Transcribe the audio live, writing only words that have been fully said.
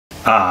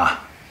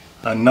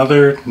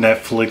Another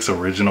Netflix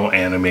original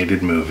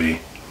animated movie.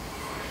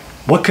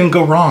 What can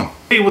go wrong?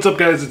 Hey, what's up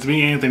guys? It's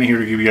me, Anthony, here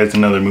to give you guys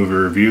another movie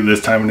review.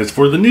 This time it is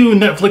for the new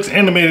Netflix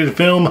animated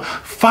film,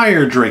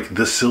 Firedrake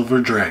The Silver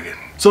Dragon.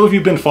 So if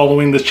you've been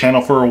following this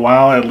channel for a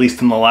while, at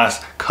least in the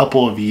last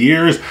couple of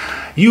years,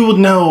 you will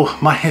know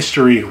my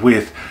history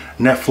with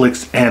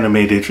Netflix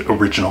animated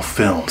original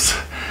films.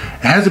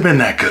 It hasn't been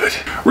that good.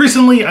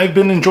 Recently, I've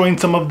been enjoying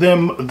some of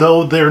them,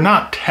 though they're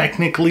not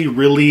technically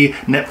really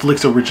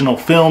Netflix original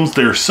films.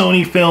 They're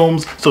Sony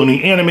films,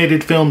 Sony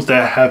animated films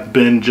that have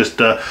been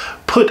just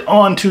put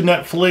onto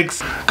Netflix.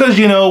 Because,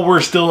 you know,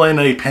 we're still in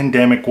a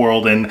pandemic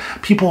world and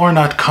people are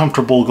not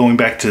comfortable going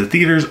back to the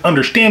theaters,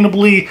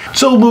 understandably.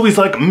 So movies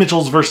like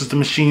Mitchell's vs. the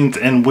Machines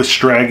and Wish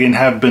Dragon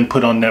have been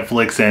put on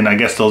Netflix, and I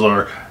guess those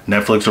are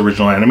Netflix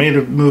original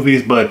animated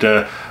movies, but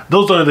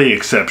those are the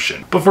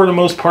exception. But for the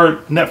most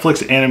part,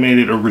 Netflix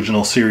animated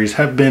original series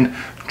have been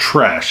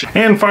trash.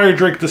 And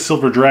Firedrake The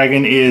Silver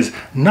Dragon is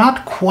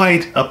not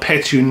quite a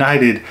Pets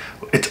United.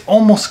 It's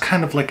almost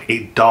kind of like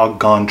a dog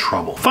gone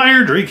trouble.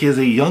 Firedrake is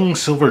a young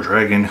silver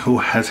dragon who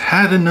has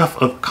had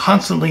enough of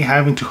constantly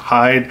having to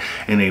hide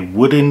in a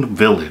wooden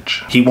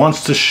village. He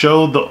wants to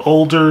show the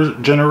older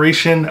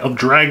generation of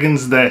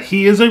dragons that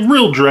he is a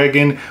real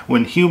dragon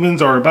when humans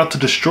are about to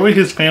destroy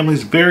his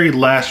family's very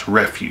last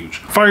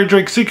refuge.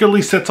 Firedrake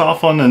secretly sets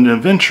off on an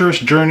adventurous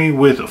journey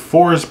with a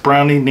forest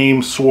brownie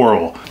named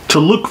Swirl to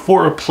look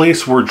for a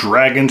place where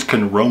dragons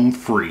can roam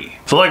free.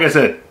 So like I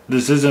said,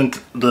 this isn't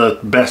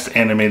the best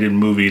animated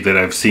movie that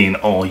I've seen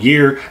all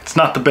year. It's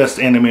not the best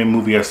animated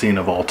movie I've seen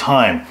of all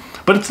time,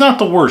 but it's not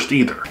the worst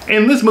either.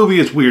 And this movie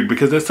is weird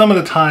because at some of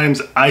the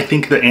times I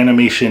think the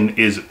animation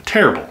is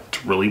terrible.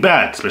 It's really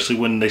bad, especially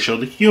when they show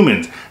the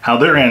humans, how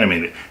they're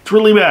animated. It's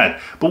really bad.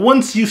 But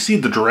once you see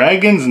the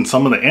dragons and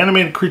some of the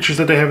animated creatures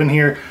that they have in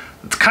here,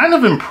 it's kind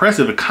of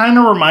impressive. It kind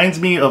of reminds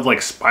me of like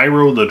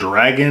Spyro the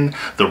Dragon,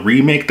 the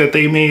remake that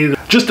they made.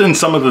 Just in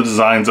some of the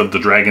designs of the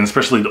dragons,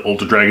 especially the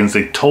older dragons,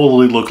 they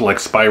totally look like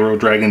Spyro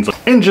dragons.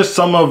 And just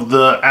some of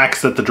the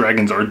acts that the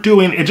dragons are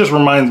doing, it just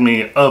reminds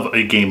me of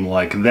a game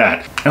like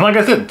that. And like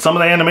I said, some of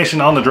the animation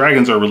on the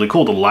dragons are really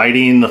cool. The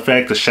lighting, the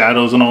effect, the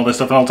shadows and all this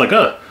stuff. And I was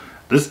like,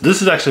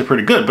 this is actually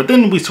pretty good. But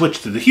then we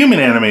switched to the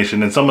human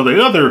animation and some of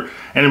the other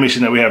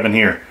animation that we have in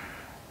here.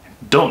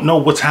 Don't know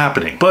what's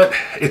happening, but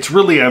it's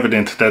really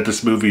evident that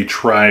this movie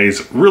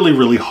tries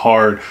really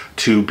hard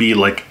to be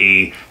like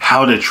a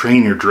How to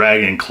Train Your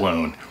Dragon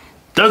clone.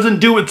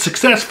 Doesn't do it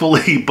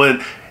successfully,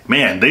 but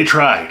man, they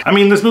tried. I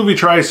mean, this movie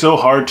tries so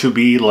hard to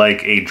be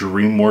like a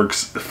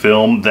DreamWorks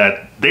film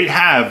that they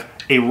have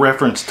a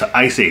reference to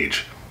Ice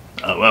Age.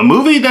 A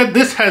movie that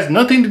this has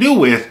nothing to do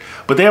with,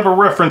 but they have a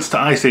reference to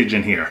Ice Age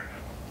in here.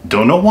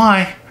 Don't know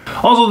why.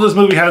 Also, this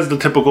movie has the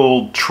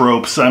typical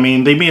tropes. I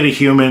mean, they made a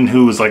human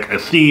who is like a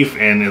thief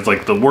and is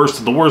like the worst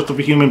of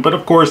a human, but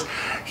of course,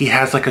 he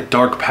has like a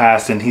dark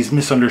past and he's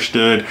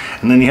misunderstood.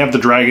 And then you have the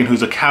dragon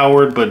who's a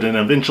coward, but then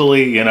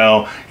eventually, you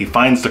know, he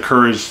finds the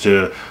courage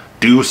to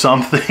do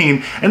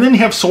something. And then you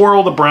have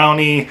Swirl the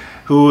brownie,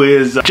 who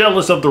is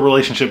jealous of the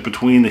relationship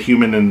between the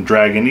human and the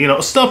dragon. You know,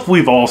 stuff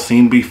we've all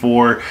seen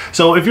before.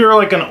 So if you're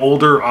like an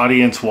older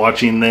audience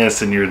watching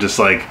this and you're just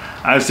like,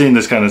 I've seen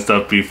this kind of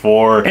stuff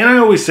before. And I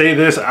always say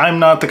this, I'm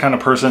not the kind of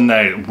person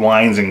that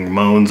whines and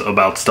moans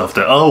about stuff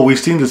that, oh, we've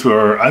seen this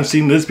before, I've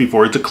seen this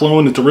before, it's a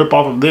clone, it's a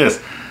ripoff of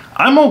this.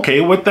 I'm okay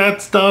with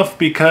that stuff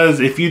because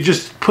if you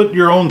just put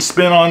your own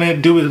spin on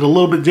it, do it a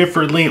little bit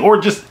differently,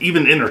 or just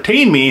even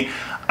entertain me,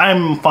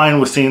 I'm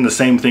fine with seeing the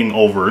same thing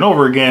over and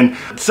over again.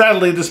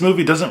 Sadly, this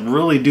movie doesn't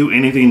really do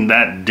anything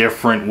that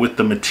different with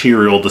the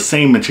material, the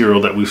same material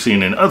that we've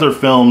seen in other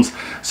films,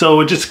 so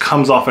it just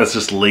comes off as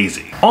just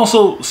lazy.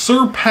 Also,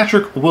 Sir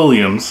Patrick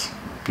Williams,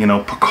 you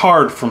know,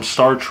 Picard from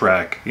Star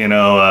Trek, you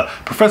know,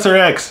 Professor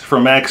X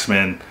from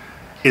X-Men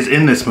is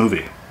in this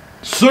movie.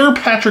 Sir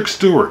Patrick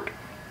Stewart.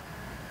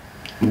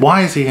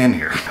 Why is he in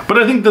here? But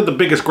I think that the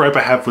biggest gripe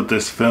I have with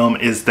this film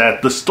is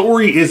that the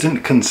story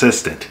isn't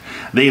consistent.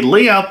 They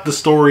lay out the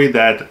story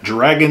that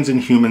dragons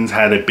and humans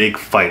had a big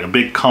fight, a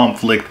big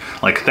conflict,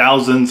 like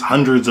thousands,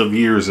 hundreds of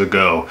years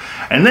ago.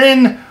 And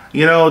then,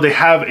 you know, they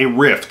have a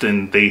rift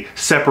and they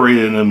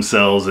separated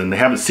themselves and they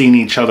haven't seen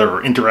each other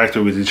or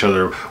interacted with each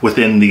other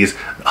within these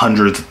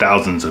hundreds of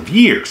thousands of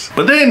years.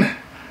 But then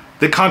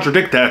they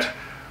contradict that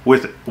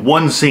with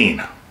one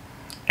scene.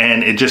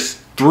 And it just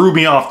threw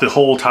me off the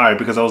whole time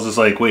because I was just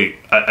like, wait,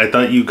 I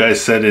thought you guys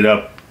set it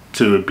up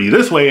to be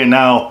this way and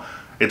now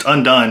it's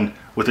undone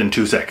within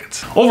 2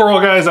 seconds.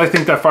 Overall, guys, I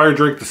think that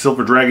Firedrake The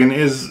Silver Dragon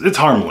it's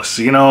harmless.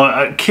 You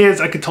know,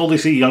 kids, I could totally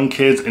see young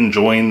kids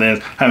enjoying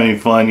this, having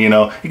fun, you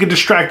know. You can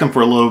distract them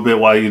for a little bit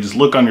while you just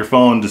look on your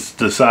phone to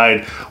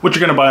decide what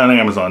you're gonna buy on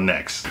Amazon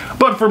next.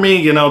 But for me,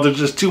 you know, there's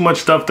just too much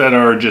stuff that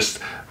are just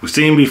we've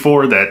seen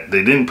before that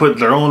they didn't put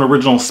their own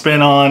original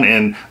spin on,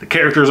 and the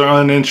characters are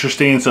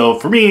uninteresting, so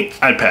for me,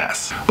 I'd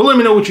pass. But let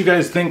me know what you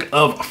guys think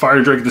of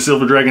Firedrake The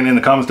Silver Dragon in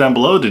the comments down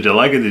below. Did you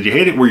like it? Did you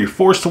hate it? Were you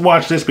forced to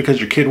watch this because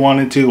your kid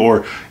wanted to,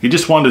 or you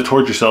just wanted to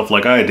torture yourself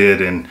like I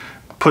did and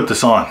put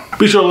this on.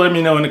 Be sure to let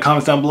me know in the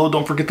comments down below.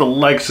 Don't forget to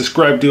like,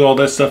 subscribe, do all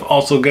that stuff.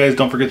 Also, guys,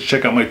 don't forget to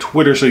check out my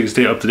Twitter so you can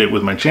stay up to date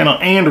with my channel.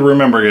 And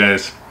remember,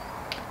 guys,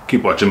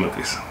 keep watching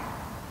movies.